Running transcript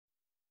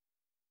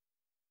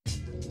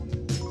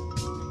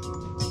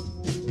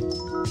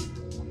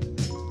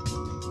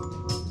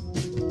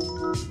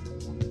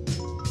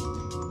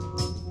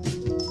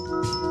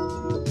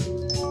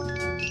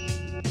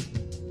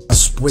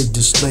way,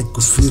 just like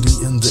graffiti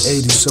in the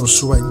 80s. I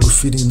was writing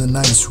graffiti in the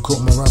 90s. You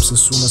caught my raps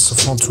as soon as I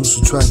found tools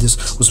to try this.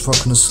 Was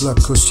fucking a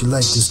slut cause she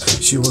liked this.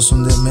 She was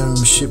on that marry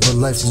me shit, but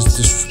life is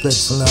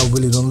disrespectful. I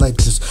really don't like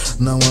this.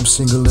 Now I'm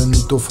single and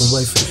need for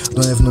wife.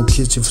 Don't have no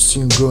kids. If you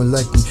see a girl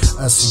like me,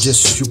 I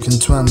suggest you can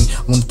try me.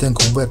 I wanna thank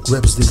all whack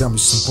rappers, they got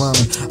me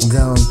sublimin'. I'm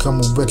gonna come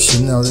with whack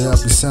shit now that I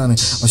be signing.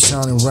 I'm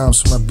shining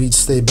rhymes so my beats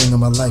stay banging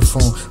my life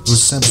on. The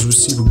samples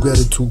receive a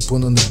gratitude,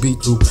 put on the beat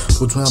loop.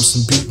 Put rhymes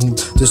and beat loop.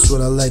 That's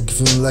what I like. If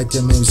you don't like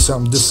that, maybe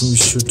something different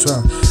you should try.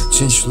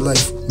 Change your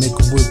life, make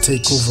a world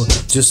take over.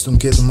 Just don't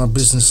get in my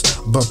business,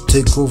 about to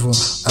take over.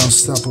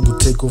 Unstoppable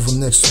take over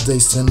next 2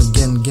 days, then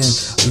again.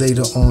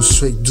 Later on,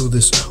 straight do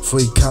this for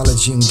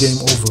ecology and game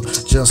over.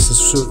 Just a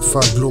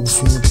certified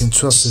Globalfirm, you can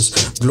trust this.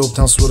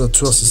 Globetown's what I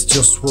trust, it's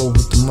JustWar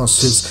with the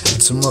must hits.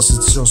 It's a must,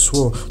 it's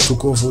JustWar.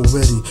 Took over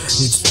already,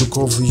 need to took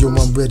over, yo,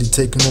 I'm ready.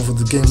 Taking over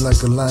the game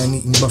like a lion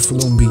eating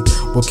buffalo meat.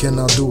 What can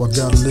I do? I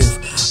gotta live,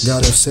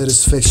 gotta have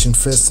satisfaction.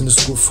 Fast in the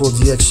school for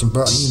the action,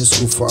 body in the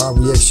school for our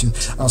reaction.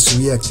 I was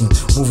reacting,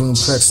 moving in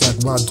packs like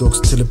wild dogs,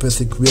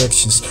 telepathic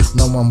reactions.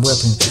 Now I'm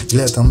rapping,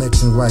 glad I'm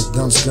acting right.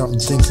 Dance got me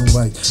thinking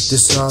right.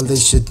 This is how I lay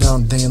shit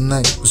down day and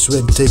night. Was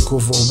ready to take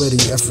over already.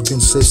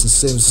 African states and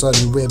seven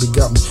Saudi Arabia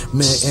got me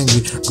mad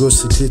angry. Girls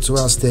to clear to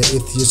us, they're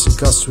atheists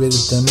incarcerated,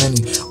 that many.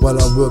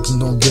 While I work and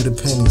don't get a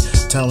penny.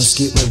 Towns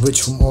get me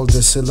rich from all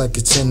that shit like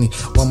it's any.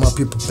 While my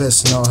people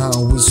passing out how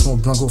we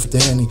smoke drunk off the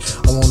Henny.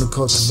 I wanna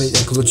cultivate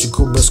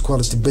ecological best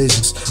quality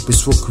basics.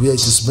 Peaceful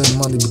creators, spend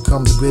money,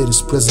 become the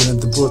greatest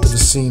president the world ever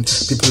seen.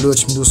 People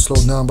urge me to slow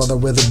down, but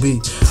I'd rather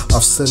be.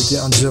 I've studied the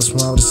unjust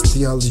one, this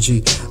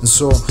theology. And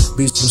so,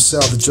 beats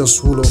themselves, the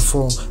just rule of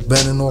all,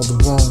 banning all the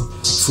wrong.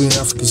 Freeing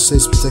African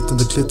states, protecting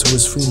the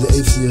clitoris, freeing the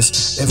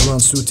atheists.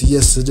 Everyone's duty,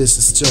 yes it is,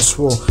 it's just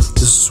war.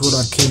 This is what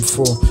I came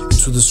for,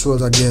 into this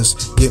world I guess.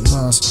 Get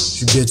mine,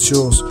 you get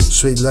yours,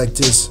 straight like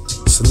this.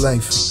 It's a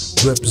life,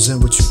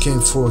 represent what you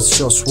came for, it's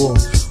just war.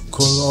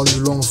 Calling all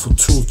you longing for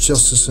truth,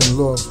 justice and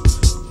love.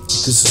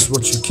 This is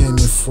what you came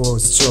here for,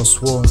 it's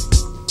just war.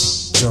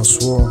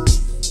 Just war.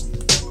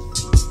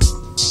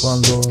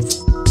 One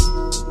love.